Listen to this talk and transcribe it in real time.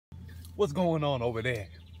What's going on over there?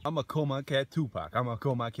 I'ma call my cat Tupac. I'ma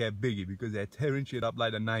call my cat Biggie because they're tearing shit up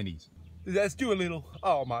like the 90s. Is that Stuart Little?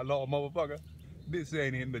 Oh my lord, motherfucker. This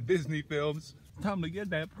ain't in the Disney films. Time to get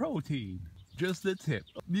that protein. Just a tip.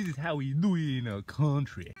 This is how we do it in a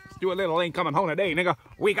country. Stuart Little ain't coming home today, nigga.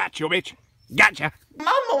 We got you, bitch. Gotcha.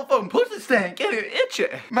 My motherfucking pussy stank and it itchy.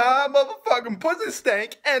 My motherfucking pussy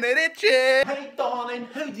stank and it itchy. Hey darling,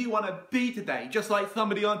 who do you want to be today? Just like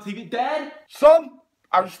somebody on TV. Dad? Son,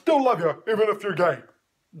 I still love you, even if you're gay.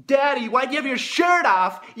 Daddy, why'd you have your shirt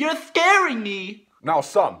off? You're scaring me. Now,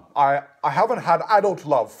 son, I haven't had adult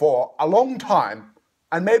love for a long time,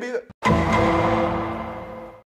 and maybe...